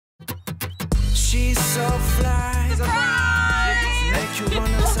she's so fly. Make you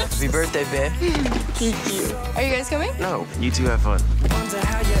wanna touch. Happy birthday, babe. Thank you. Are you guys coming? No, you two have fun. Wonder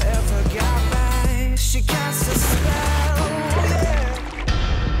how you ever got by. She casts a spell.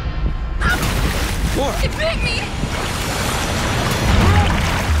 Laura. It bit me!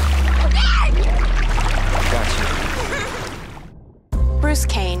 Got you. Bruce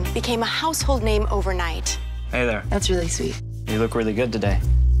Kane became a household name overnight. Hey there. That's really sweet. You look really good today.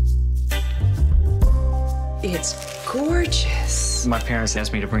 It's gorgeous. My parents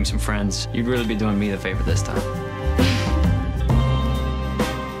asked me to bring some friends. You'd really be doing me the favor this time.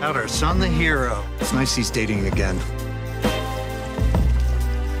 Out our son, the hero. It's nice he's dating again.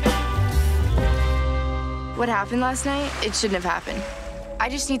 What happened last night, it shouldn't have happened. I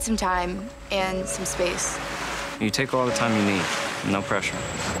just need some time and some space. You take all the time you need. No pressure.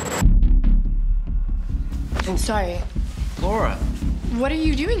 I'm sorry. Laura. What are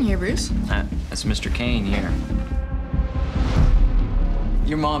you doing here, Bruce? That's Mr. Kane here.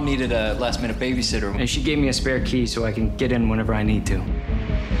 Your mom needed a last-minute babysitter, and she gave me a spare key so I can get in whenever I need to.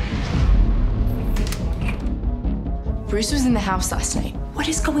 Bruce was in the house last night. What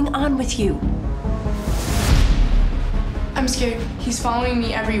is going on with you? I'm scared. He's following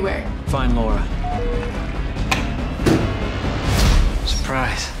me everywhere. Fine, Laura.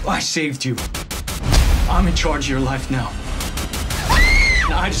 Surprise. I saved you. I'm in charge of your life now.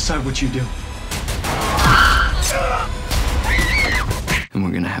 Now I decide what you do. And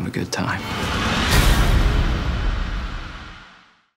we're gonna have a good time.